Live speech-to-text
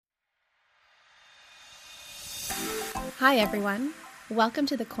Hi, everyone. Welcome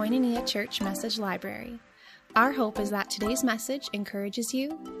to the Koinonia Church Message Library. Our hope is that today's message encourages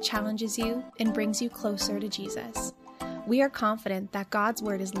you, challenges you, and brings you closer to Jesus. We are confident that God's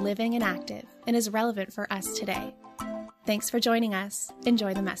Word is living and active and is relevant for us today. Thanks for joining us.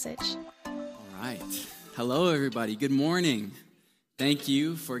 Enjoy the message. All right. Hello, everybody. Good morning. Thank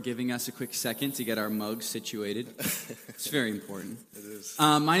you for giving us a quick second to get our mugs situated. It's very important. It is.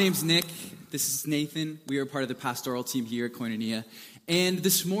 My name's Nick. This is Nathan. We are part of the pastoral team here at Koinonia. And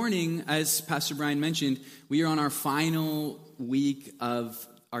this morning, as Pastor Brian mentioned, we are on our final week of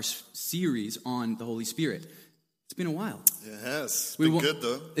our series on the Holy Spirit. It's been a while. It has. It's been good,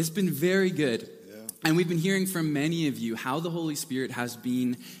 though. It's been very good. Yeah. And we've been hearing from many of you how the Holy Spirit has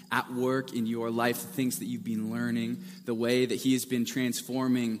been at work in your life, the things that you've been learning, the way that He has been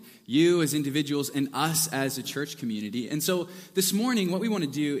transforming you as individuals and us as a church community. And so this morning, what we want to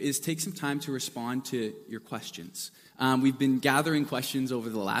do is take some time to respond to your questions. We've been gathering questions over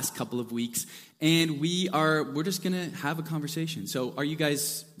the last couple of weeks, and we're just going to have a conversation. So are you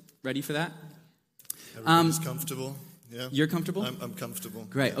guys ready for that? Everybody's comfortable. Yeah. You're comfortable? I'm comfortable.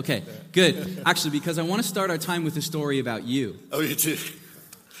 Great. Okay. Good. Actually, because I want to start our time with a story about you. Oh, you did?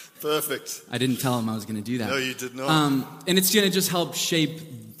 Perfect. I didn't tell him I was going to do that. No, you did not. And it's going to just help shape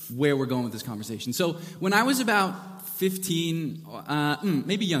where we're going with this conversation. So when I was about 15,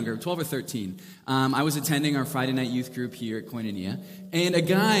 maybe younger, 12 or 13, I was attending our Friday night youth group here at Koinonia, and a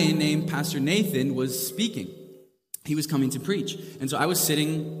guy named Pastor Nathan was speaking. He was coming to preach. And so I was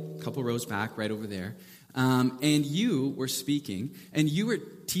sitting a couple rows back right over there. And you were speaking, and you were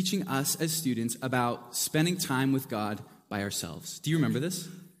teaching us as students about spending time with God by ourselves. Do you remember this?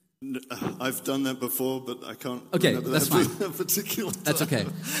 I've done that before, but I can't remember that's that fine. particular time. That's okay.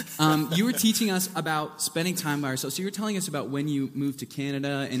 You were teaching us about spending time by ourselves. So you were telling us about when you moved to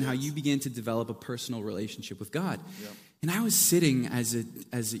Canada and how you began to develop a personal relationship with God. Yep. And I was sitting as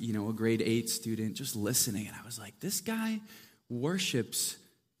a grade 8 student just listening, and I was like, this guy worships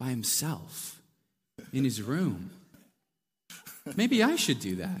by himself in his room. Maybe I should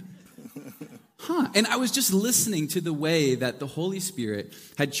do that. And I was just listening to the way that the Holy Spirit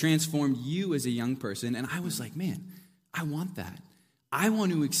had transformed you as a young person, and I was like, man, I want that. I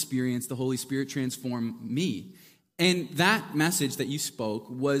want to experience the Holy Spirit transform me. And that message that you spoke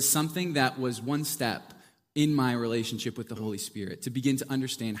was something that was one step in my relationship with the Holy Spirit, to begin to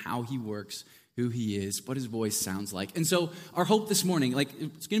understand how He works, who He is, what His voice sounds like. And so our hope this morning,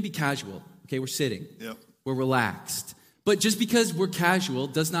 it's going to be casual. Okay, we're sitting. Yep. We're relaxed. But just because we're casual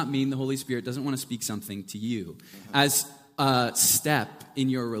does not mean the Holy Spirit doesn't want to speak something to you as a step in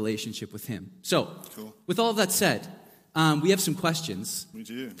your relationship with Him. So, Cool. With all of that said, we have some questions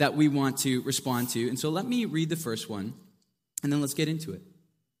that we want to respond to. And so let me read the first one, and then let's get into it.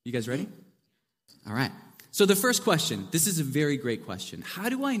 You guys ready? All right. So the first question, this is a very great question. How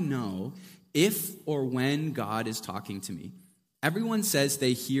do I know if or when God is talking to me? Everyone says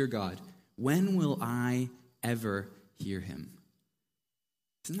they hear God. When will I ever hear Him?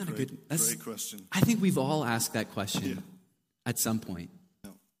 Isn't that great question. I think we've all asked that question at some point.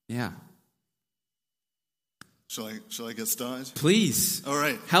 No. Yeah. Shall I get started? Please. All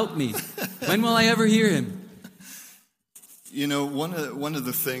right. Help me. When will I ever hear Him? You know, one of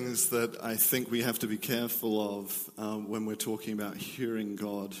the things that I think we have to be careful of when we're talking about hearing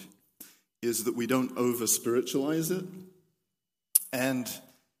God is that we don't over-spiritualize it. And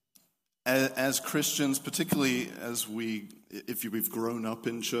as Christians, particularly if we've grown up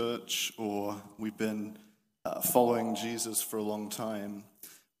in church or we've been following Jesus for a long time,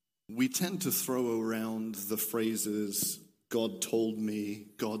 we tend to throw around the phrases, God told me,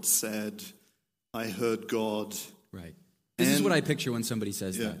 God said, I heard God. Right. This is what I picture when somebody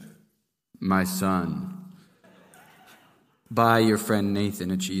says that. My son, buy your friend Nathan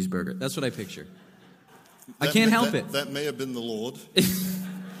a cheeseburger. That's what I picture. I can't help it. That may have been the Lord.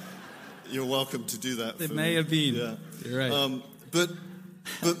 You're welcome to do that. It may have been. Yeah. You're right.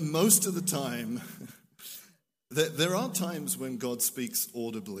 But most of the time, there are times when God speaks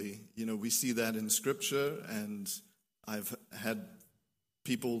audibly. You know, we see that in Scripture, and I've had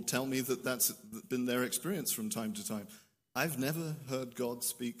people tell me that that's been their experience from time to time. I've never heard God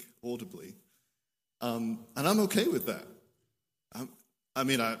speak audibly, and I'm okay with that.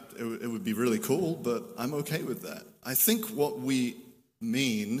 It would be really cool, but I'm okay with that. I think what we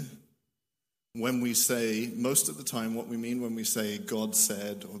mean when we say, most of the time, what we mean when we say God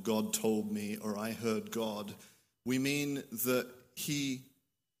said or God told me or I heard God, we mean that He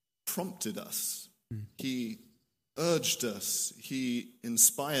prompted us. He urged us. He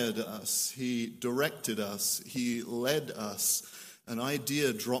inspired us. He directed us. He led us. an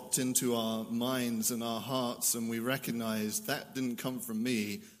idea dropped into our minds and our hearts, and we recognize that didn't come from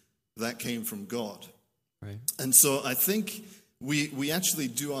me, that came from God. Right. And so I think we actually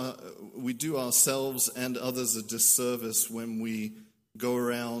do ourselves and others a disservice when we go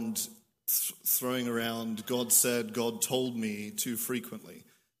around throwing around God said, God told me too frequently.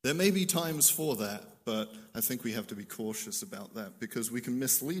 There may be times for that, but I think we have to be cautious about that because we can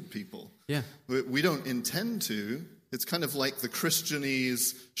mislead people. Yeah. We don't intend to. It's kind of like the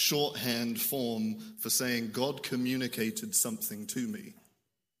Christianese shorthand form for saying God communicated something to me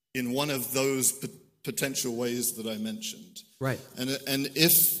in one of those potential ways that I mentioned. Right. And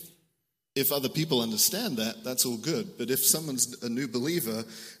if other people understand that, that's all good. But if someone's a new believer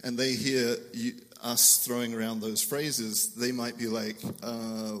and they hear us throwing around those phrases, they might be like,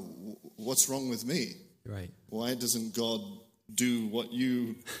 what's wrong with me? Right. Why doesn't God do what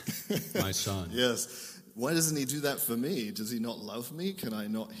you... My son. Yes. Why doesn't he do that for me? Does he not love me? Can I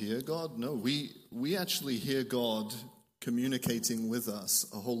not hear God? No, we actually hear God communicating with us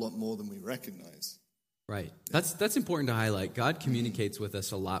a whole lot more than we recognize. Right. That's important to highlight. God communicates with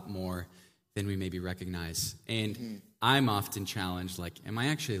us a lot more than we maybe recognize. And I'm often challenged, like, am I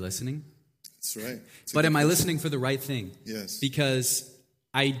actually listening? That's right. But am I listening for the right thing? Yes. Because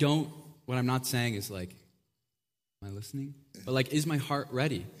what I'm not saying is like, am I listening? Yeah. But like, is my heart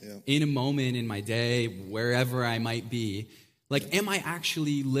ready? Yeah. In a moment in my day, wherever I might be, like, am I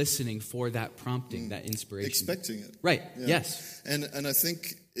actually listening for that prompting, that inspiration? Expecting it. Right, Yeah. Yes. And I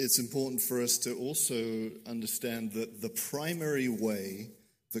think it's important for us to also understand that the primary way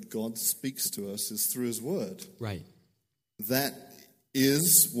that God speaks to us is through his word. Right. That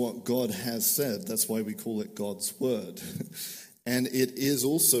is what God has said. That's why we call it God's word. And it is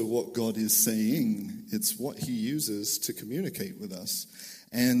also what God is saying. It's what he uses to communicate with us.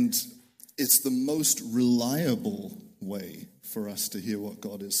 And it's the most reliable way for us to hear what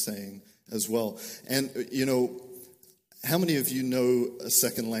God is saying as well. And, how many of you know a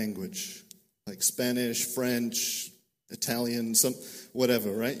second language? Like Spanish, French, Italian,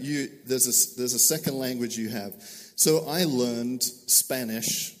 whatever, right? There's a second language you have. So I learned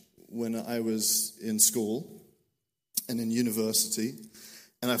Spanish when I was in school and in university,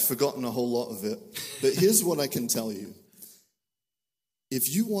 and I've forgotten a whole lot of it. But here's what I can tell you.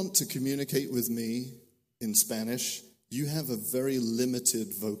 If you want to communicate with me in Spanish, you have a very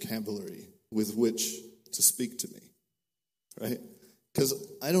limited vocabulary with which to speak to me, right? Because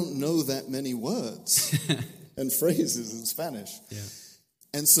I don't know that many words and phrases in Spanish. Yeah.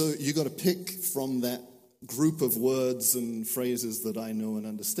 And so you got to pick from that group of words and phrases that I know and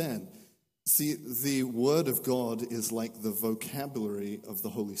understand. See, the Word of God is like the vocabulary of the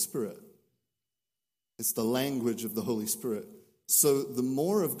Holy Spirit. It's the language of the Holy Spirit. So the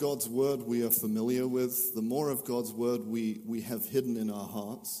more of God's Word we are familiar with, the more of God's Word we have hidden in our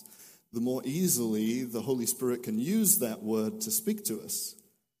hearts, the more easily the Holy Spirit can use that Word to speak to us.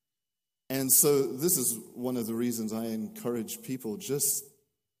 And so this is one of the reasons I encourage people, just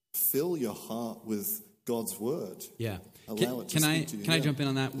fill your heart with God's Word. Yeah. Allow it to speak to you. Can I jump in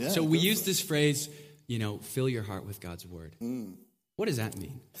on that? Yeah, so we use this phrase, fill your heart with God's Word. What does that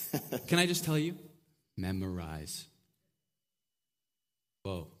mean? Can I just tell you? Memorize.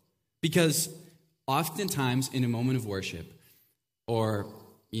 Whoa. Because oftentimes in a moment of worship or,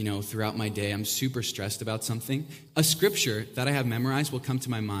 throughout my day, I'm super stressed about something. A scripture that I have memorized will come to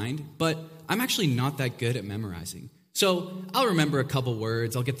my mind, but I'm actually not that good at memorizing. So I'll remember a couple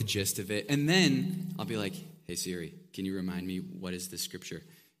words, I'll get the gist of it, and then I'll be like, hey Siri, can you remind me what is this scripture?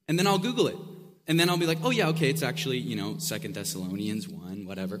 And then I'll Google it. And then I'll be like, oh yeah, okay, it's actually, 2 Thessalonians 1,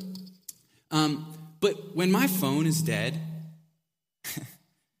 whatever. But when my phone is dead,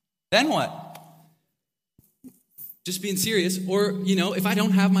 then what? Just being serious. Or, if I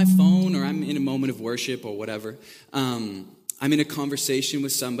don't have my phone or I'm in a moment of worship or whatever, I'm in a conversation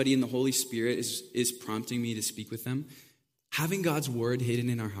with somebody and the Holy Spirit is prompting me to speak with them. Having God's word hidden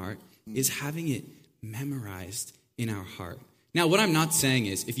in our heart is having it memorized in our heart. Now, what I'm not saying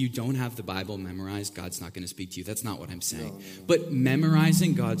is if you don't have the Bible memorized, God's not going to speak to you. That's not what I'm saying. No. But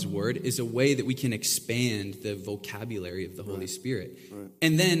memorizing God's word is a way that we can expand the vocabulary of the Holy Spirit. Right.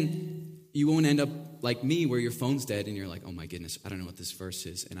 And then you won't end up like me where your phone's dead and you're like, oh my goodness, I don't know what this verse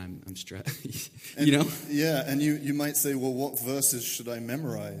is and I'm stressed. Yeah, and you might say, well, what verses should I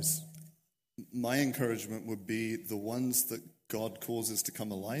memorize? My encouragement would be the ones that God causes to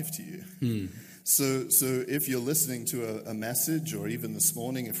come alive to you. So if you're listening to a message, or even this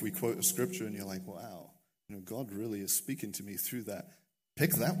morning, if we quote a scripture and you're like, wow, God really is speaking to me through that,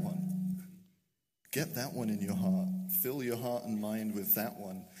 pick that one. Get that one in your heart. Fill your heart and mind with that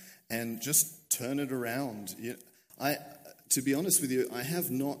one. And just turn it around. to be honest with you, I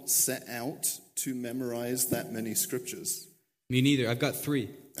have not set out to memorize that many scriptures. Me neither. I've got 3.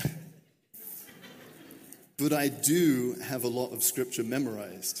 But I do have a lot of scripture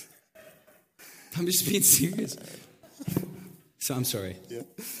memorized. I'm just being serious. So I'm sorry. Yeah.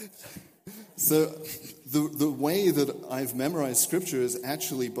 So the way that I've memorized scripture is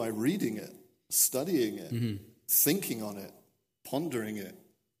actually by reading it, studying it, thinking on it, pondering it,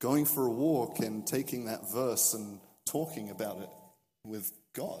 going for a walk and taking that verse and talking about it with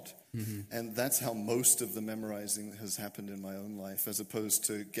God. And that's how most of the memorizing has happened in my own life, as opposed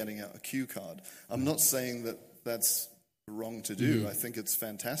to getting out a cue card. I'm not saying that that's wrong to do. I think it's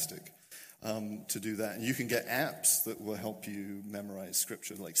fantastic to do that. And you can get apps that will help you memorize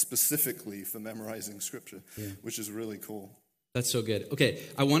scripture, like specifically for memorizing scripture, which is really cool. That's so good. Okay,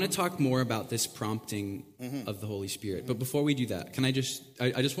 I want to talk more about this prompting of the Holy Spirit. But before we do that, can I just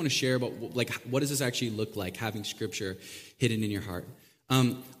want to share about, like, what does this actually look like, having scripture hidden in your heart?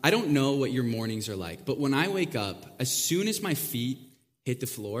 I don't know what your mornings are like, but when I wake up, as soon as my feet hit the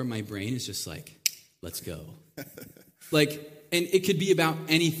floor, my brain is just like, let's go. Like, and it could be about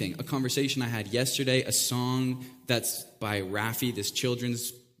anything. A conversation I had yesterday, a song that's by Raffi, this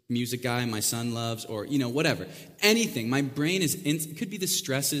children's music guy my son loves, or, whatever. Anything. My brain is, it could be the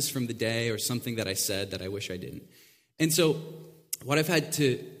stresses from the day or something that I said that I wish I didn't. And so what I've had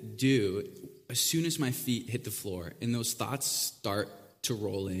to do, as soon as my feet hit the floor and those thoughts start to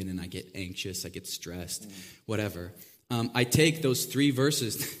roll in and I get anxious, I get stressed, whatever, I take those 3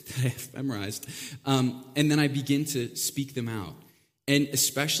 verses that I have memorized, and then I begin to speak them out. And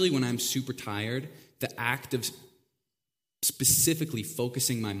especially when I'm super tired, the act of specifically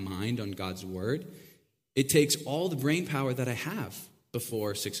focusing my mind on God's word, it takes all the brain power that I have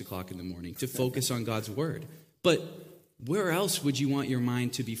before 6 o'clock in the morning to focus on God's word. But where else would you want your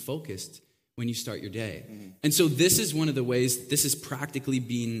mind to be focused when you start your day? And so this is one of the ways this is practically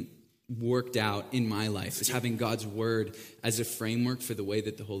being worked out in my life, is having God's word as a framework for the way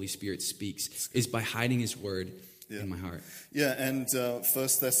that the Holy Spirit speaks, is by hiding his word in my heart. Yeah, and 1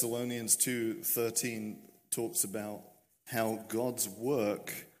 Thessalonians 2:13 talks about how God's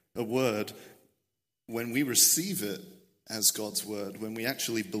word, when we receive it as God's word, when we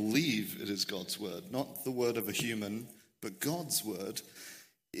actually believe it is God's word, not the word of a human, but God's word,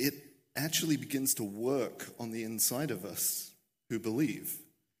 it actually begins to work on the inside of us who believe.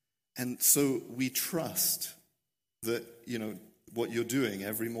 And so we trust that, what you're doing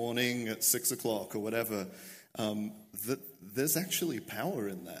every morning at 6 o'clock or whatever, that there's actually power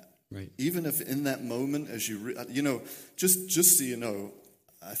in that. Right. Even if in that moment, as just so you know,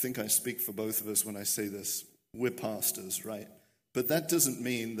 I think I speak for both of us when I say this, we're pastors, right? But that doesn't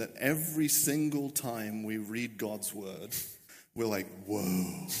mean that every single time we read God's word, we're like,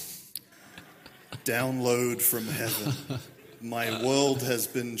 whoa, download from heaven. My world has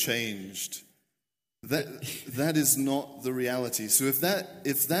been changed. That is not the reality. So if that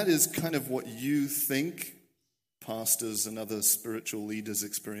is kind of what you think pastors and other spiritual leaders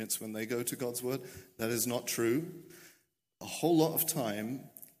experience when they go to God's word, that is not true. A whole lot of time,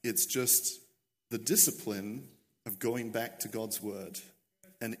 it's just the discipline of going back to God's word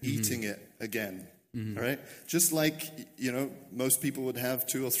and eating it again. All right? Just like, most people would have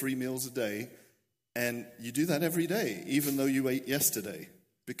 2 or 3 meals a day, and you do that every day, even though you ate yesterday,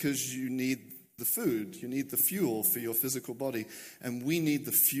 because you need the food, you need the fuel for your physical body, and we need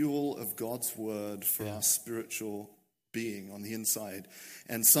the fuel of God's word for our spiritual being on the inside.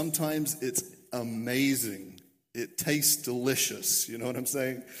 And sometimes it's amazing. It tastes delicious, you know what I'm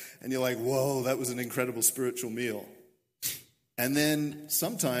saying? And you're like, whoa, that was an incredible spiritual meal. And then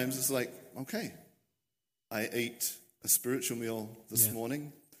sometimes it's like, okay, I ate a spiritual meal this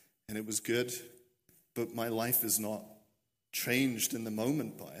morning, and it was good, but my life is not changed in the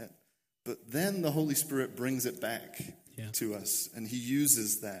moment by it. But then the Holy Spirit brings it back to us, and he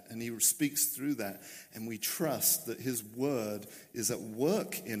uses that, and he speaks through that, and we trust that his word is at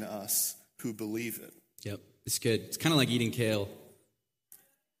work in us who believe it. Yep, it's good. It's kind of like eating kale.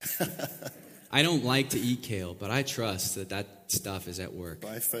 I don't like to eat kale, but I trust that stuff is at work.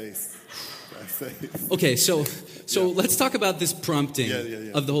 By faith. By faith. Okay, so let's talk about this prompting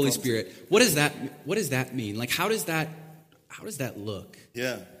of the Holy Spirit. What does that mean? Like, how does that look?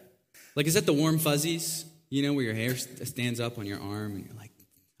 Yeah. Like, is that the warm fuzzies, where your hair stands up on your arm and you're like,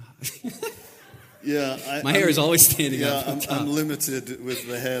 yeah. My hair is always standing up. Yeah, I'm limited with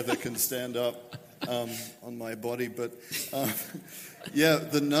the hair that can stand up on my body, but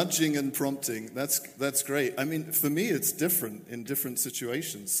the nudging and prompting, that's great. I mean, for me, it's different in different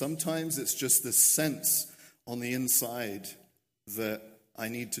situations. Sometimes it's just this sense on the inside that I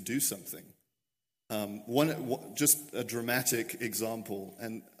need to do something. Just a dramatic example,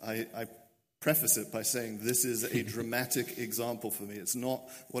 and I preface it by saying this is a dramatic example for me. It's not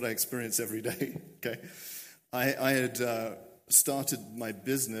what I experience every day, okay? I had started my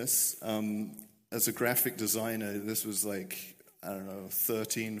business as a graphic designer. This was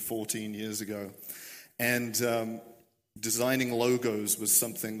 13, 14 years ago. And designing logos was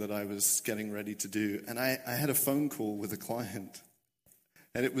something that I was getting ready to do. And I had a phone call with a client.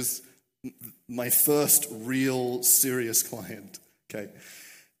 And it was my first real serious client, okay?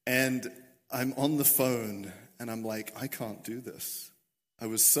 And I'm on the phone, and I'm like, I can't do this. I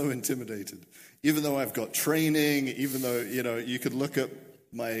was so intimidated. Even though I've got training, even though, you could look at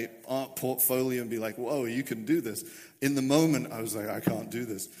my art portfolio and be like, whoa, you can do this. In the moment, I was like, I can't do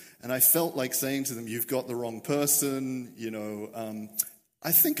this. And I felt like saying to them, you've got the wrong person,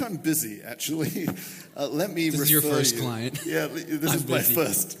 I think I'm busy, actually. Let me refer you. This is your first client. Yeah, this is my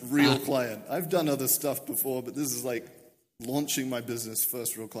first real client. I've done other stuff before, but this is like launching my business,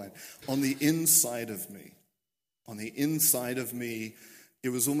 first real client. On the inside of me, it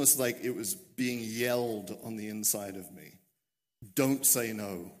was almost like it was being yelled on the inside of me. Don't say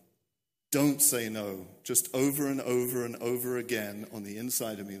no. Don't say no. Just over and over and over again on the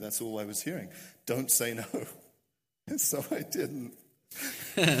inside of me. That's all I was hearing. Don't say no. And so I didn't.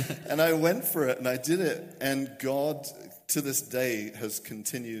 And I went for it and I did it. And God, to this day, has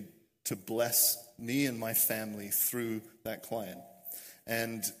continued to bless me and my family through that client.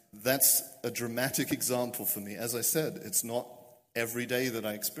 And that's a dramatic example for me. As I said, it's not every day that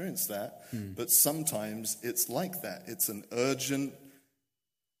I experience that, but sometimes it's like that. It's an urgent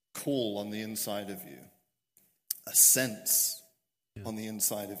call on the inside of you, a sense on the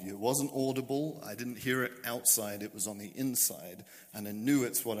inside of you. It wasn't audible. I didn't hear it outside. It was on the inside, and I knew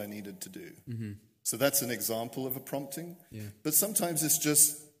it's what I needed to do. Mm-hmm. So that's an example of a prompting. Yeah. But sometimes it's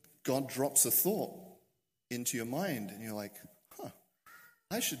just God drops a thought into your mind, and you're like,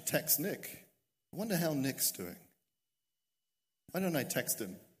 I should text Nick. I wonder how Nick's doing. Why don't I text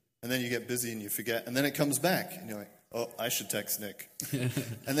him? And then you get busy and you forget, and then it comes back, and you're like, oh, I should text Nick.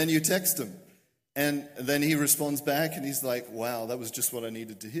 And then you text him. And then he responds back, and he's like, wow, that was just what I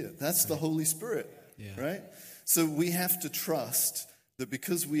needed to hear. That's the Holy Spirit, right? So we have to trust that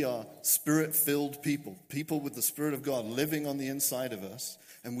because we are Spirit-filled people with the Spirit of God living on the inside of us,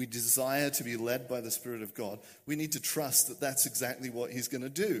 and we desire to be led by the Spirit of God, we need to trust that that's exactly what he's going to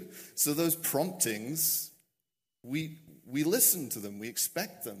do. So those promptings, we listen to them, we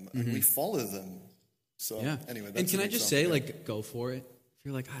expect them, and we follow them. So anyway, that's and can I just say, example. go for it. If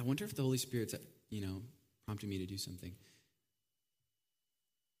you're like, I wonder if the Holy Spirit's, prompting me to do something.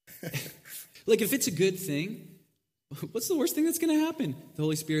 If it's a good thing, what's the worst thing that's going to happen? The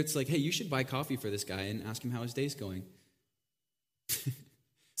Holy Spirit's like, hey, you should buy coffee for this guy and ask him how his day's going.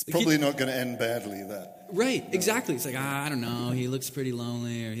 It's probably not going to end badly, that. Right, exactly. It's like, I don't know, he looks pretty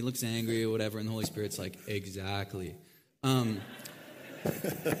lonely, or he looks angry, or whatever, and the Holy Spirit's like, exactly.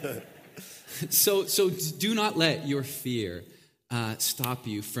 So do not let your fear stop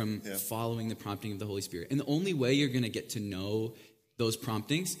you from following the prompting of the Holy Spirit. And the only way you're going to get to know those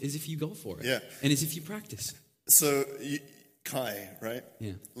promptings is if you go for it. Yeah. And is if you practice. So, Kai, right?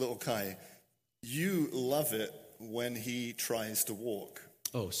 Yeah. Little Kai, you love it when he tries to walk.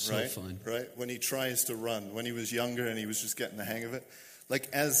 Oh, so fun. Right? When he tries to run. When he was younger and he was just getting the hang of it. Like,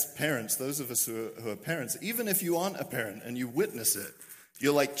 as parents, those of us who are parents, even if you aren't a parent and you witness it,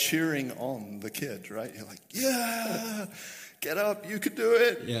 you're like cheering on the kid, right? You're like, yeah, get up, you can do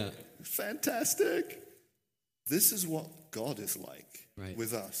it. Yeah. Fantastic. This is what God is like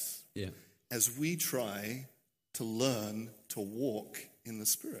with us. Yeah. As we try to learn to walk in the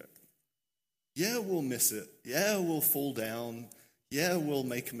Spirit. Yeah, we'll miss it. Yeah, we'll fall down. Yeah, we'll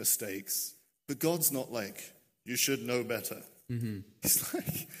make mistakes. But God's not like, you should know better. Mm-hmm. He's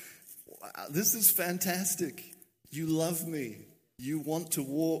like, wow, this is fantastic. You love me. You want to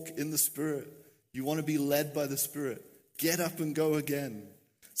walk in the Spirit. You want to be led by the Spirit. Get up and go again.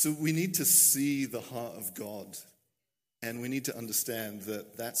 So we need to see the heart of God. And we need to understand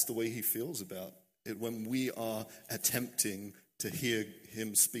that that's the way he feels about it when we are attempting to hear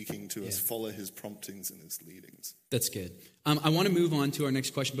him speaking to us, follow his promptings and his leadings. That's good. I want to move on to our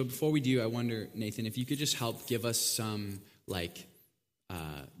next question, but before we do, I wonder, Nathan, if you could just help give us some,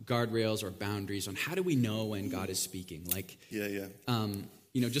 guardrails or boundaries on how do we know when God is speaking?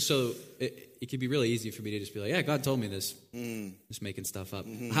 Just so it could be really easy for me to just be like, yeah, God told me this, just making stuff up.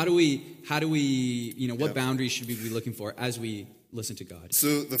 Mm-hmm. How do we, what boundaries should we be looking for as we listen to God?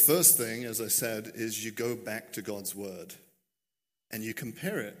 So the first thing, as I said, is you go back to God's word and you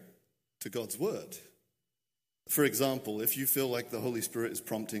compare it to God's word. For example, if you feel like the Holy Spirit is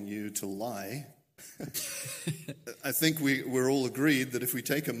prompting you to lie, I think we're all agreed that if we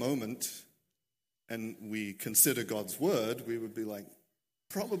take a moment and we consider God's word, we would be like,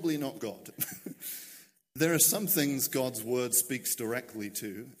 probably not God. There are some things God's word speaks directly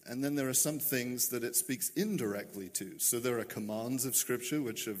to, and then there are some things that it speaks indirectly to. So there are commands of Scripture,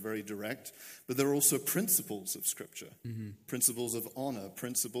 which are very direct, but there are also principles of Scripture, principles of honor,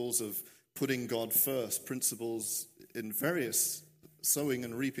 principles of putting God first, principles in various sowing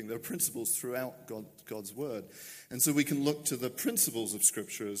and reaping. There are principles throughout God's word. And so we can look to the principles of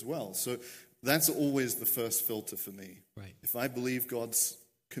Scripture as well. So that's always the first filter for me. Right. If I believe God's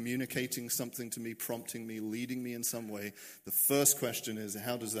communicating something to me, prompting me, leading me in some way, the first question is,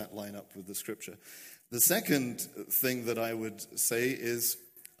 how does that line up with the Scripture? The second thing that I would say is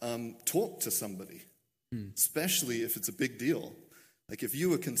talk to somebody, especially if it's a big deal. Like if you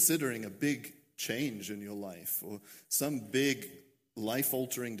were considering a big change in your life or some big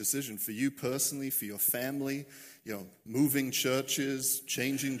life-altering decision for you personally, for your family, moving churches,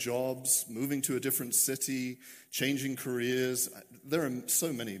 changing jobs, moving to a different city, changing careers. There are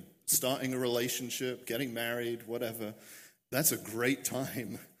so many. Starting a relationship, getting married, whatever. That's a great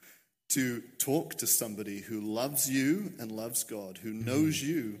time to talk to somebody who loves you and loves God, who knows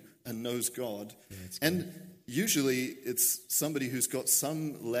you and knows God. And usually it's somebody who's got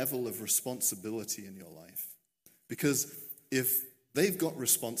some level of responsibility in your life. Because if they've got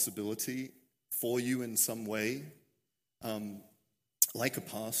responsibility for you in some way, like a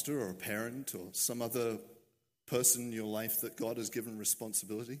pastor or a parent or some other person in your life that God has given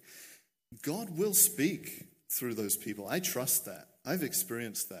responsibility, God will speak through those people. I trust that. I've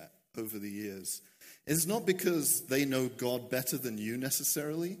experienced that over the years. It's not because they know God better than you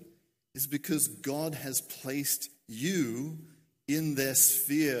necessarily. It's because God has placed you in their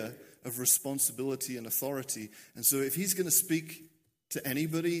sphere of responsibility and authority. And so if he's going to speak to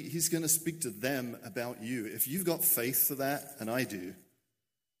anybody, he's going to speak to them about you. If you've got faith for that, and I do,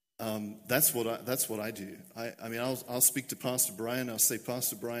 that's what I do. I mean, I'll speak to Pastor Brian. I'll say,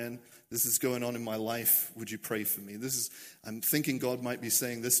 Pastor Brian, this is going on in my life. Would you pray for me? I'm thinking God might be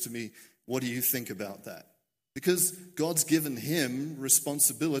saying this to me. What do you think about that? Because God's given him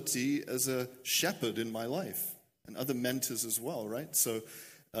responsibility as a shepherd in my life and other mentors as well, right? So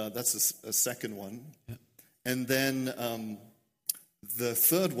that's a second one. Yeah. And then the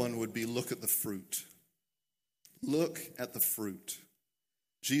third one would be look at the fruit. Look at the fruit.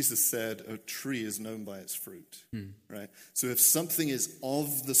 Jesus said a tree is known by its fruit, right? So if something is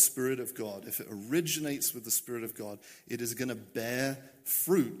of the Spirit of God, if it originates with the Spirit of God, it is going to bear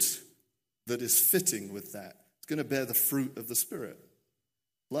fruit that is fitting with that. It's going to bear the fruit of the Spirit.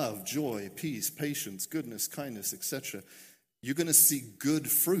 Love, joy, peace, patience, goodness, kindness, etc. You're going to see good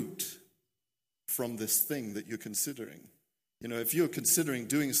fruit from this thing that you're considering. If you're considering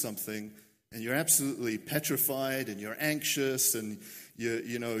doing something and you're absolutely petrified and you're anxious and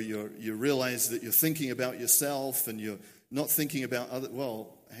you realize that you're thinking about yourself and you're not thinking about other,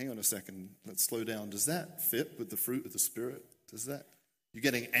 well, hang on a second, let's slow down. Does that fit with the fruit of the Spirit? Does that? You're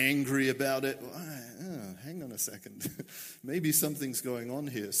getting angry about it. Well, hang on a second. Maybe something's going on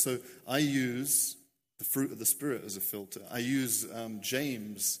here. So I use the fruit of the Spirit as a filter. I use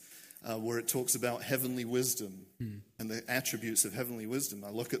James, where it talks about heavenly wisdom and the attributes of heavenly wisdom. I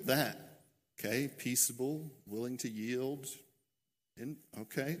look at that. Okay, peaceable, willing to yield.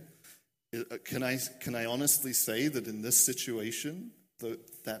 Okay. Can I honestly say that in this situation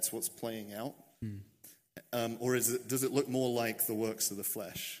that's what's playing out? Or does it look more like the works of the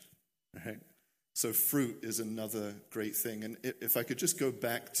flesh? Right? So fruit is another great thing. And if I could just go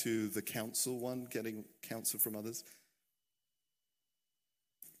back to the counsel one, getting counsel from others.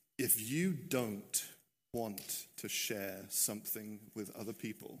 If you don't want to share something with other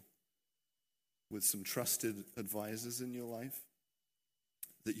people, with some trusted advisors in your life,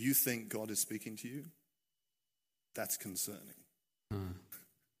 that you think God is speaking to you, that's concerning.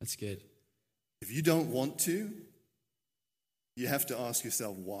 That's good. If you don't want to, you have to ask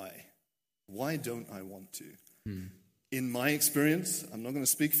yourself why. Why don't I want to? In my experience, I'm not going to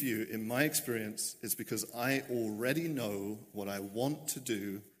speak for you. In my experience, it's because I already know what I want to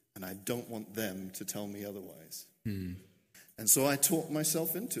do, and I don't want them to tell me otherwise. And so I talk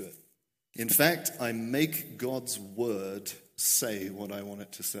myself into it. In fact, I make God's word say what I want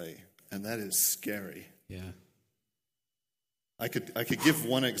it to say, and that is scary. Yeah. I could give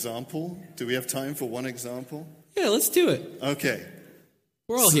one example. Do we have time for one example? Yeah, let's do it. Okay.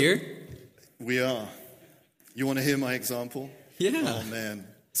 We're all here. We are. You want to hear my example? Yeah. Oh, man.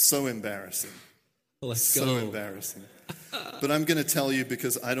 So embarrassing. Let's go. So embarrassing. But I'm going to tell you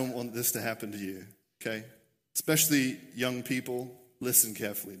because I don't want this to happen to you, okay? Especially young people, listen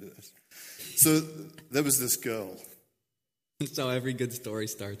carefully to this. So there was this girl. That's how every good story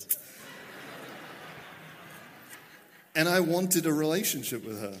starts. And I wanted a relationship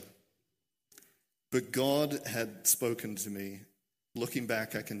with her. But God had spoken to me. Looking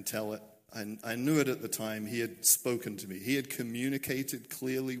back, I can tell it. I knew it at the time. He had spoken to me. He had communicated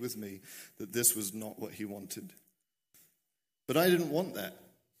clearly with me that this was not what he wanted. But I didn't want that.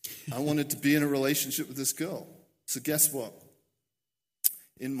 I wanted to be in a relationship with this girl. So guess what?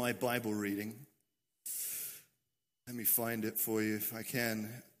 In my Bible reading, let me find it for you if I can.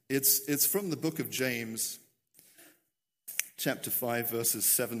 It's from the book of James, chapter 5, verses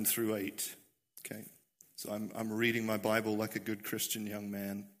 7 through 8. Okay, so I'm reading my Bible like a good Christian young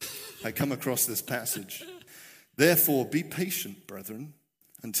man. I come across this passage. Therefore, be patient, brethren,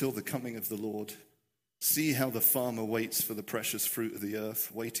 until the coming of the Lord. See how the farmer waits for the precious fruit of the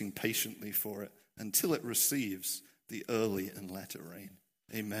earth, waiting patiently for it until it receives the early and latter rain.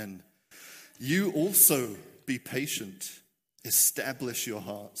 Amen. You also be patient. Establish your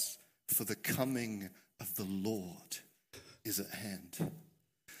hearts, for the coming of the Lord is at hand.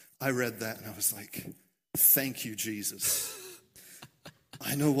 I read that and I was like, thank you, Jesus.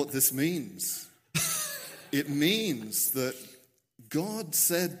 I know what this means. It means that God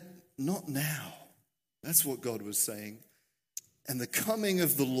said, not now. That's what God was saying. And the coming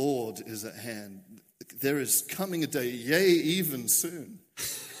of the Lord is at hand. There is coming a day, yea, even soon,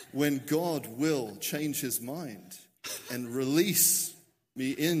 when God will change his mind and release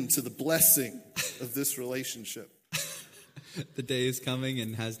me into the blessing of this relationship. The day is coming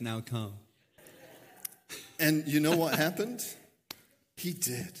and has now come. And you know what happened? He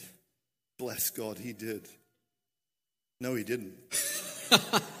did. Bless God, he did. No, he didn't.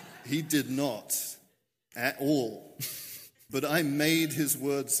 He did not at all. But I made his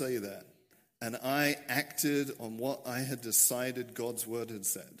word say that. And I acted on what I had decided God's word had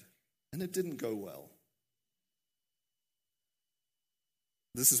said. And it didn't go well.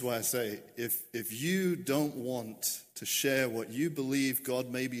 This is why I say, if you don't want to share what you believe God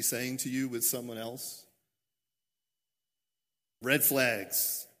may be saying to you with someone else, red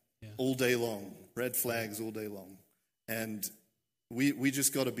flags all day long. Red flags all day long. And we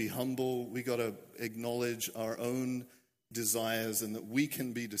just got to be humble. We got to acknowledge our own desires and that we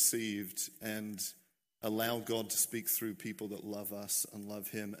can be deceived and allow God to speak through people that love us and love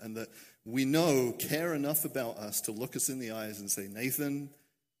him. And that we know, care enough about us to look us in the eyes and say, Nathan,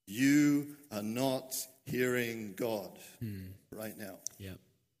 you are not hearing God right now. Yeah,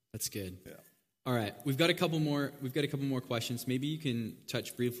 that's good. Yeah. All right, we've got a couple more questions. Maybe you can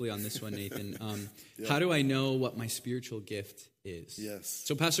touch briefly on this one, Nathan. How do I know what my spiritual gift is? Yes.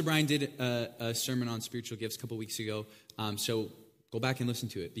 So Pastor Brian did a sermon on spiritual gifts a couple weeks ago. So go back and listen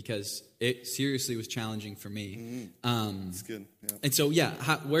to it because it seriously was challenging for me. That's good. Yeah. And so,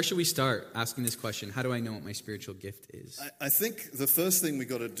 where should we start asking this question? How do I know what my spiritual gift is? I think the first thing we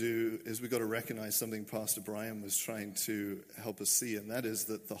got to do is we got to recognize something Pastor Brian was trying to help us see, and that is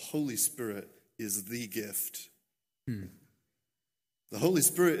that the Holy Spirit is the gift. The Holy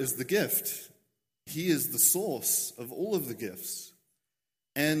Spirit is the gift. He is the source of all of the gifts.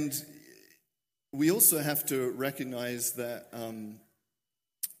 And we also have to recognize that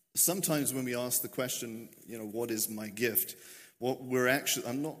sometimes when we ask the question, what is my gift? What we're actually,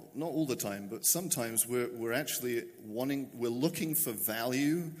 I'm not all the time, but sometimes we're actually we're looking for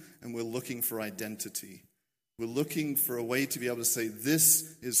value and we're looking for identity. We're looking for a way to be able to say,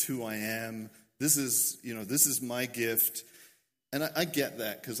 this is who I am. This is my gift. And I get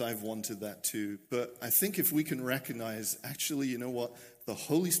that because I've wanted that too. But I think if we can recognize, actually, you know what? The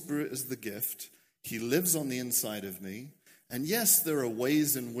Holy Spirit is the gift. He lives on the inside of me. And yes, there are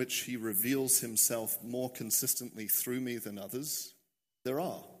ways in which he reveals himself more consistently through me than others. There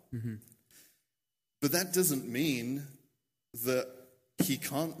are. Mm-hmm. But that doesn't mean that he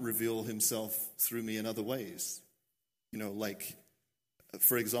can't reveal himself through me in other ways. Like,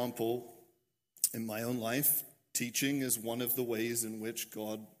 for example, in my own life, teaching is one of the ways in which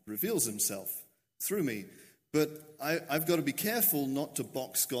God reveals himself through me. But I've got to be careful not to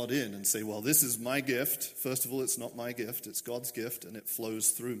box God in and say, well, this is my gift. First of all, it's not my gift. It's God's gift, and it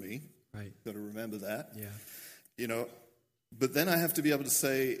flows through me. Right. Got to remember that. Yeah. But then I have to be able to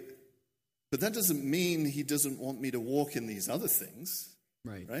say, but that doesn't mean he doesn't want me to walk in these other things.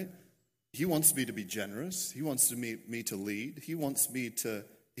 Right. Right? He wants me to be generous. He wants me to lead. He wants me to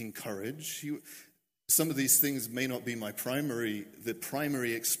encourage. Some of these things may not be the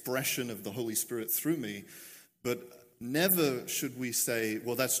primary expression of the Holy Spirit through me, but never should we say,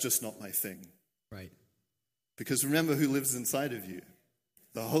 well, that's just not my thing. Right. Because remember who lives inside of you?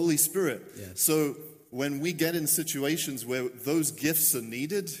 The Holy Spirit. Yes. So when we get in situations where those gifts are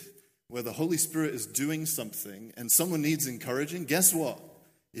needed, where the Holy Spirit is doing something and someone needs encouraging, guess what?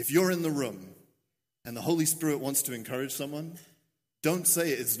 If you're in the room and the Holy Spirit wants to encourage someone, don't say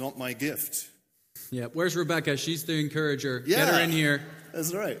it's not my gift. Yeah, where's Rebecca? She's the encourager. Yeah, Get her in here.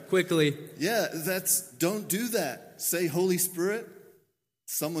 That's right. Quickly. Yeah, don't do that. Say, Holy Spirit,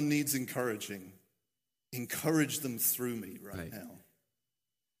 someone needs encouraging. Encourage them through me right now.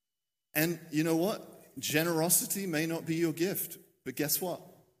 And you know what? Generosity may not be your gift, but guess what?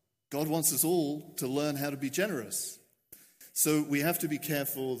 God wants us all to learn how to be generous. So we have to be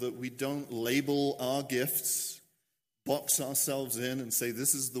careful that we don't label our gifts, box ourselves in and say,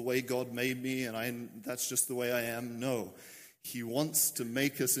 this is the way God made me and that's just the way I am. No, he wants to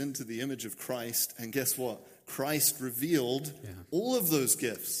make us into the image of Christ. And guess what? Christ revealed all of those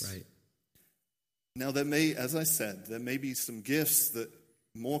gifts. Right. Now there may, as I said, there may be some gifts that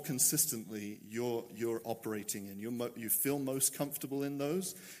more consistently you're operating in. You feel most comfortable in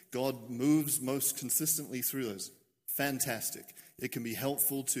those. God moves most consistently through those. Fantastic. It can be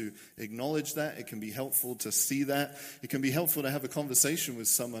helpful to acknowledge that. It can be helpful to see that. It can be helpful to have a conversation with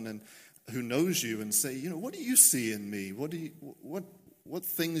someone who knows you and say, what do you see in me? What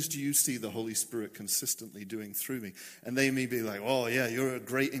things do you see the Holy Spirit consistently doing through me? And they may be like, oh yeah, you're a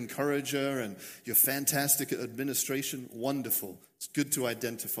great encourager and you're fantastic at administration. Wonderful. It's good to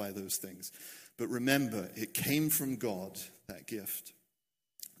identify those things. But remember, it came from God, that gift.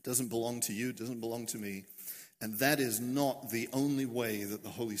 It doesn't belong to you. It doesn't belong to me. And that is not the only way that the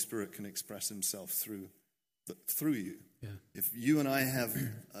Holy Spirit can express himself through you. Yeah. If you and I have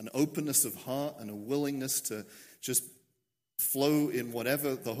an openness of heart and a willingness to just flow in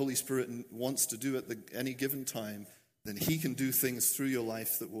whatever the Holy Spirit wants to do at any given time, then he can do things through your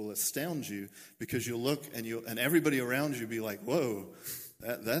life that will astound you, because you'll look and everybody around you be like, whoa,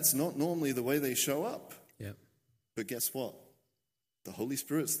 that's not normally the way they show up. Yep. But guess what? The Holy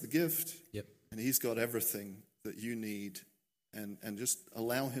Spirit's the gift. Yep. And he's got everything that you need, and just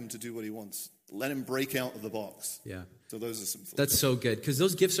allow him to do what he wants. Let him break out of the box. Yeah. So those are some thoughts. That's so good, because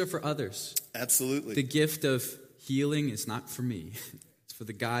those gifts are for others. Absolutely. The gift of healing is not for me. It's for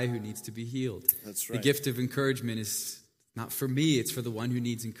the guy who needs to be healed. That's right. The gift of encouragement is not for me. It's for the one who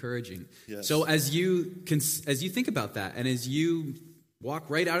needs encouraging. Yes. So as you think about that, and as you walk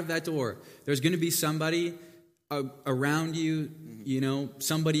right out of that door, there's going to be somebody around you,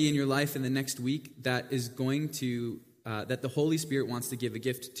 somebody in your life in the next week that is going to, that the Holy Spirit wants to give a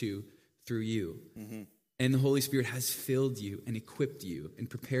gift to through you. Mm-hmm. And the Holy Spirit has filled you and equipped you and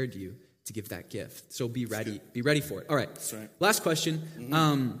prepared you to give that gift. So be ready. Be ready for it. All right. That's right. Last question.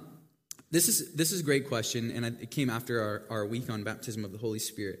 Mm-hmm. This is a great question, and it came after our week on baptism of the Holy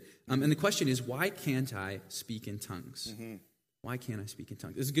Spirit. And the question is, why can't I speak in tongues? Mm-hmm. Why can't I speak in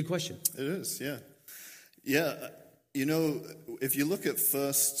tongues? It's a good question. It is, yeah. Yeah, if you look at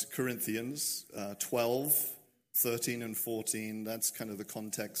 1 Corinthians 12, 13 and 14, that's kind of the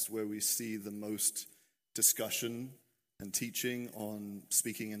context where we see the most discussion and teaching on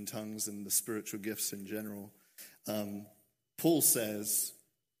speaking in tongues and the spiritual gifts in general. Paul says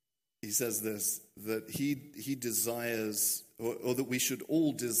this, that he desires, or that we should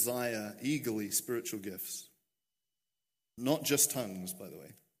all desire eagerly spiritual gifts. Not just tongues, by the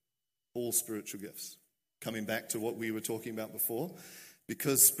way. All spiritual gifts. Coming back to what we were talking about before,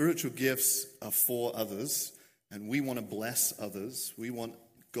 because spiritual gifts are for others, and we want to bless others. We want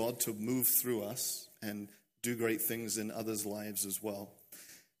God to move through us and do great things in others' lives as well.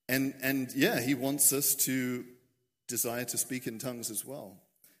 And he wants us to desire to speak in tongues as well.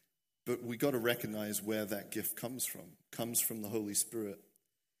 But we got to recognize where that gift comes from. It comes from the Holy Spirit.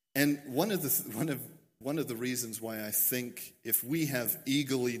 And one of the reasons why I think if we have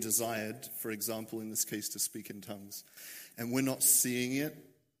eagerly desired, for example, in this case, to speak in tongues, and we're not seeing it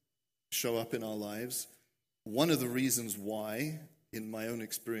show up in our lives, one of the reasons why, in my own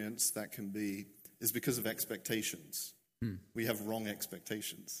experience, that can be is because of expectations. We have wrong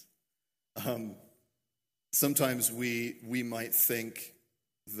expectations. Sometimes we might think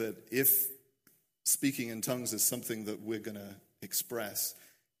that if speaking in tongues is something that we're going to express,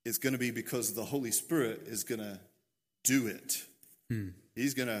 it's going to be because the Holy Spirit is going to do it.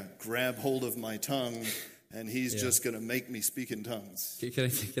 He's going to grab hold of my tongue, and he's just going to make me speak in tongues. Can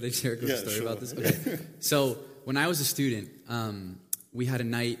I share a quick story about this? Okay. So when I was a student, we had a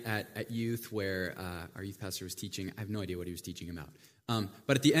night at youth where our youth pastor was teaching. I have no idea what he was teaching about.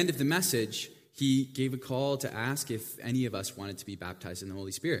 But at the end of the message, he gave a call to ask if any of us wanted to be baptized in the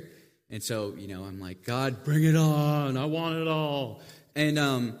Holy Spirit. And so, I'm like, God, bring it on. I want it all.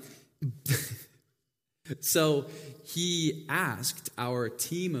 And so he asked our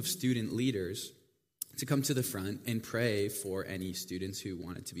team of student leaders to come to the front and pray for any students who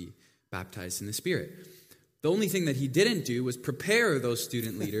wanted to be baptized in the Spirit. The only thing that he didn't do was prepare those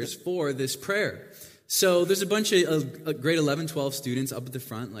student leaders for this prayer. So there's a bunch of grade 11, 12 students up at the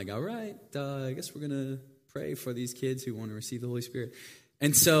front, like, all right, I guess we're going to pray for these kids who want to receive the Holy Spirit.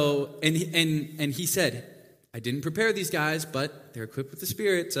 And so, and he said, I didn't prepare these guys, but they're equipped with the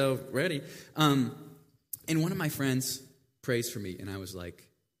Spirit, so ready. And one of my friends prays for me, and I was like,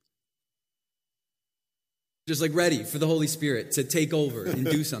 just like ready for the Holy Spirit to take over and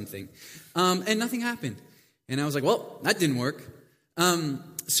do something. And nothing happened. And I was like, well, that didn't work.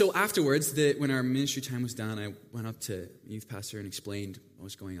 So afterwards, when our ministry time was done, I went up to the youth pastor and explained what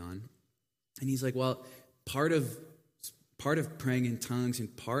was going on. And he's like, well, part of praying in tongues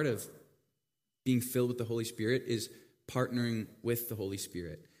and part of being filled with the Holy Spirit is partnering with the Holy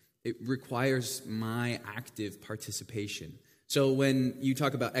Spirit. It requires my active participation. So when you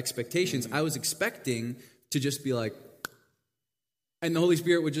talk about expectations, I was expecting to just be like, and the Holy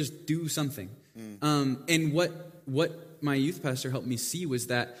Spirit would just do something. And what my youth pastor helped me see was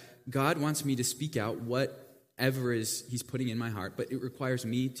that God wants me to speak out whatever he's putting in my heart, but it requires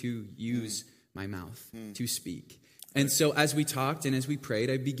me to use my mouth to speak. And so as we talked and as we prayed,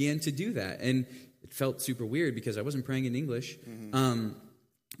 I began to do that. And it felt super weird because I wasn't praying in English,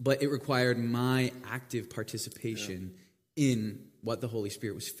 but it required my active participation in what the Holy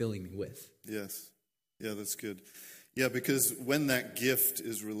Spirit was filling me with. Yes. Yeah, that's good. Yeah, because when that gift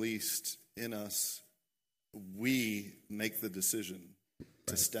is released in us, we make the decision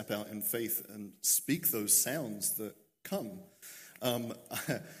to step out in faith and speak those sounds that come.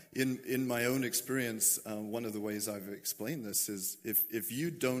 In my own experience, one of the ways I've explained this is if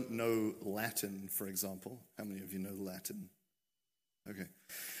you don't know Latin, for example, how many of you know Latin? Okay.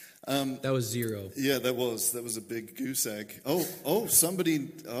 That was 0. Yeah, that was a big goose egg. Oh, somebody,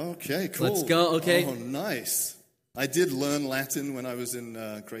 okay, cool. Let's go, okay. Oh, nice. I did learn Latin when I was in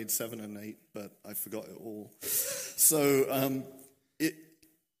grade 7 and 8, but I forgot it all. So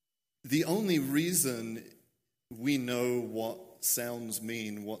the only reason we know what sounds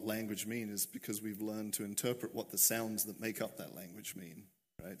mean, what language mean, is because we've learned to interpret what the sounds that make up that language mean,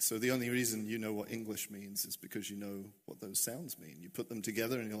 right? So the only reason you know what English means is because you know what those sounds mean. You put them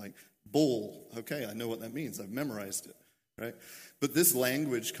together and you're like, ball, okay, I know what that means. I've memorized it, right? But this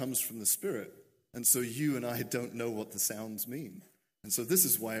language comes from the Spirit, and so you and I don't know what the sounds mean. And so this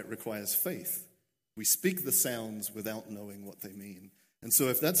is why it requires faith. We speak the sounds without knowing what they mean. And so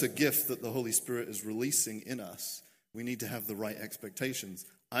if that's a gift that the Holy Spirit is releasing in us, we need to have the right expectations.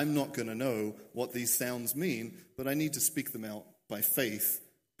 I'm not going to know what these sounds mean, but I need to speak them out by faith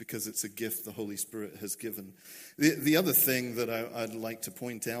because it's a gift the Holy Spirit has given. The other thing that I'd like to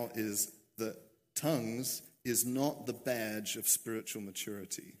point out is that tongues is not the badge of spiritual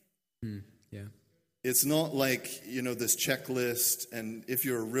maturity. Yeah. It's not like, this checklist, and if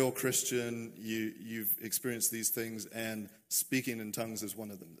you're a real Christian, you've experienced these things, and speaking in tongues is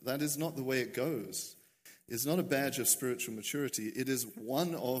one of them. That is not the way it goes. It's not a badge of spiritual maturity. It is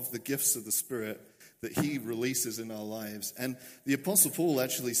one of the gifts of the Spirit that he releases in our lives. And the Apostle Paul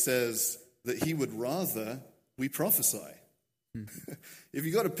actually says that he would rather we prophesy. If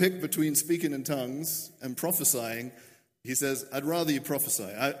you got to pick between speaking in tongues and prophesying, he says, I'd rather you prophesy.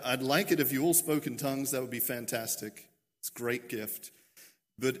 I'd like it if you all spoke in tongues. That would be fantastic. It's a great gift.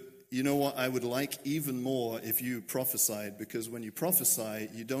 But you know what? I would like even more if you prophesied, because when you prophesy,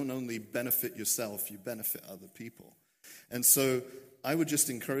 you don't only benefit yourself, you benefit other people. And so I would just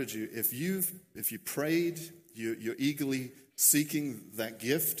encourage you, if you prayed, you're eagerly seeking that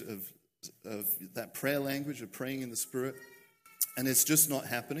gift of that prayer language of praying in the Spirit, and it's just not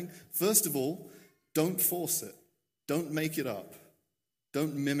happening, first of all, don't force it. Don't make it up.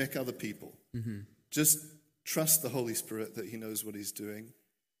 Don't mimic other people. Just trust the Holy Spirit that he knows what he's doing.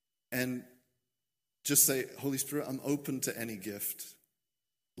 And just say, Holy Spirit, I'm open to any gift.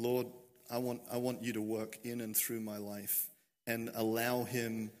 Lord, I want you to work in and through my life, and allow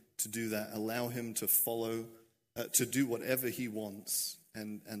him to do that. Allow him to follow, to do whatever he wants,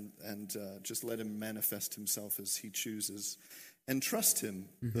 and just let him manifest himself as he chooses. And trust him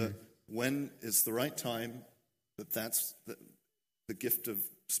that when it's the right time, that's the gift of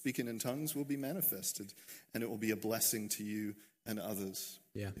speaking in tongues will be manifested, and it will be a blessing to you and others.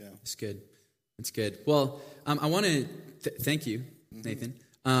 Yeah. It's good. It's good. Well, I want to thank you, Nathan.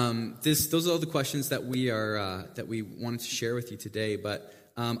 Those are all the questions that we wanted to share with you today. But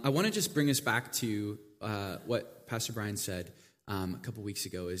I want to just bring us back to what Pastor Brian said a couple weeks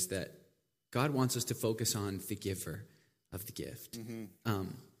ago, is that God wants us to focus on the giver of the gift.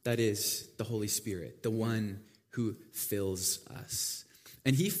 That is the Holy Spirit, the one who fills us.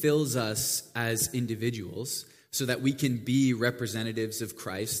 And he fills us as individuals, so that we can be representatives of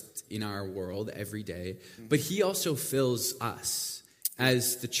Christ in our world every day. But he also fills us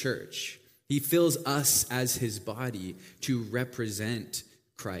as the church. He fills us as his body to represent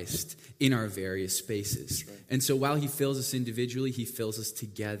Christ in our various spaces. Right. And so while he fills us individually, he fills us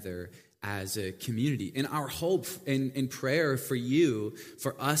together as a community. And our hope and prayer for you,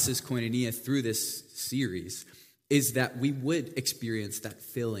 for us as Koinonia through this series, is that we would experience that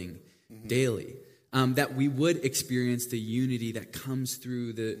filling daily. That we would experience the unity that comes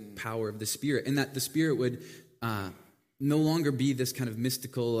through the power of the Spirit. And that the Spirit would no longer be this kind of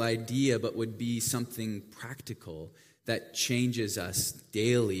mystical idea, but would be something practical that changes us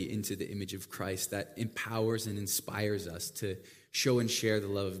daily into the image of Christ, that empowers and inspires us to show and share the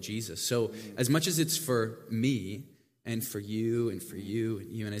love of Jesus. So as much as it's for me and for you and for you and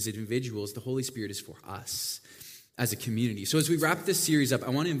you and as individuals, the Holy Spirit is for us as a community. So as we wrap this series up, I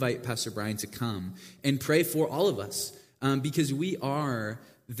want to invite Pastor Brian to come and pray for all of us because we are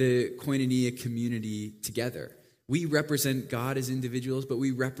the Koinonia community together. We represent God as individuals, but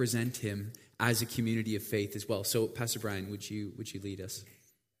we represent him as a community of faith as well. So Pastor Brian, would you lead us?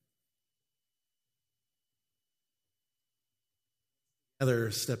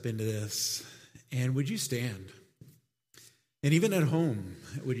 Together step into this, and would you stand? And even at home,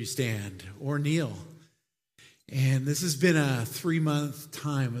 would you stand or kneel? And this has been a 3-month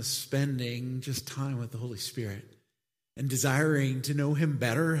time of spending just time with the Holy Spirit and desiring to know him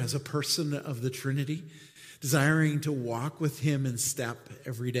better as a person of the Trinity, desiring to walk with him in step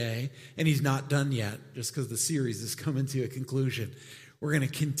every day. And he's not done yet just because the series is coming to a conclusion. We're going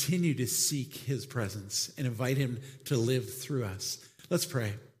to continue to seek his presence and invite him to live through us. Let's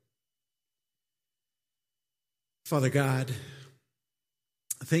pray. Father God,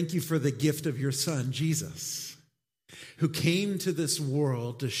 thank you for the gift of your Son, Jesus, who came to this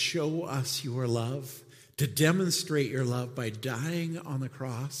world to show us your love, to demonstrate your love by dying on the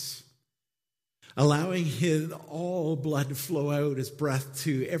cross, allowing his all blood to flow out, his breath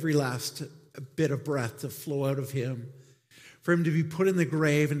to every last bit of breath to flow out of him, for him to be put in the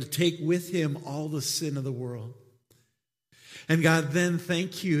grave and to take with him all the sin of the world. And God, then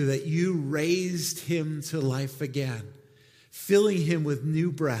thank you that you raised him to life again, filling him with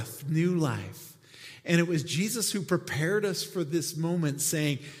new breath, new life. And it was Jesus who prepared us for this moment,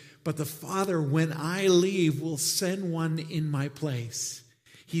 saying, but the Father, when I leave, will send one in my place.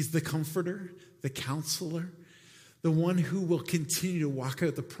 He's the comforter, the counselor, the one who will continue to walk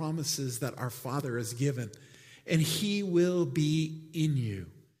out the promises that our Father has given. And he will be in you.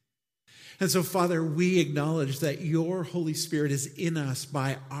 And so, Father, we acknowledge that your Holy Spirit is in us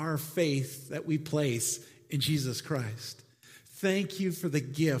by our faith that we place in Jesus Christ. Thank you for the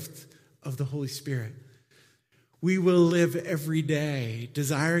gift of the Holy Spirit. We will live every day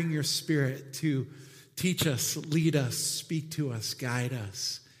desiring your Spirit to teach us, lead us, speak to us, guide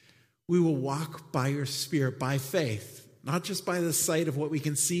us. We will walk by your Spirit, by faith, not just by the sight of what we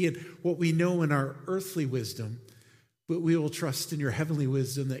can see and what we know in our earthly wisdom, but we will trust in your heavenly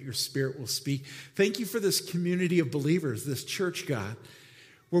wisdom that your Spirit will speak. Thank you for this community of believers, this church, God,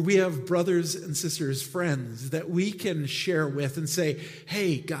 where we have brothers and sisters, friends that we can share with and say,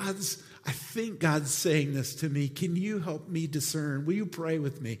 hey, I think God's saying this to me. Can you help me discern? Will you pray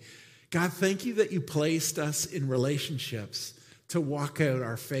with me? God, thank you that you placed us in relationships to walk out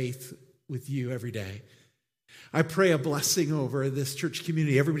our faith with you every day. I pray a blessing over this church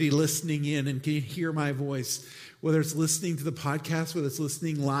community, everybody listening in and can hear my voice, whether it's listening to the podcast, whether it's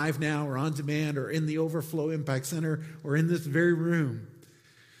listening live now or on demand or in the Overflow Impact Center or in this very room,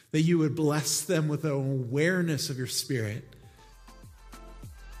 that you would bless them with an awareness of your Spirit.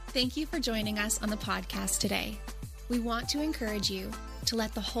 Thank you for joining us on the podcast today. We want to encourage you to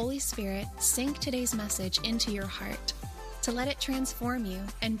let the Holy Spirit sink today's message into your heart, to let it transform you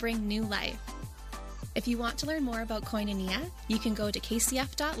and bring new life. If you want to learn more about Koinonia, you can go to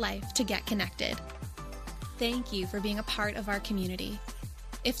kcf.life to get connected. Thank you for being a part of our community.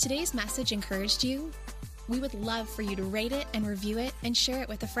 If today's message encouraged you, we would love for you to rate it and review it and share it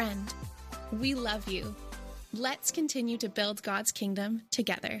with a friend. We love you. Let's continue to build God's kingdom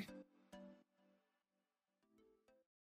together.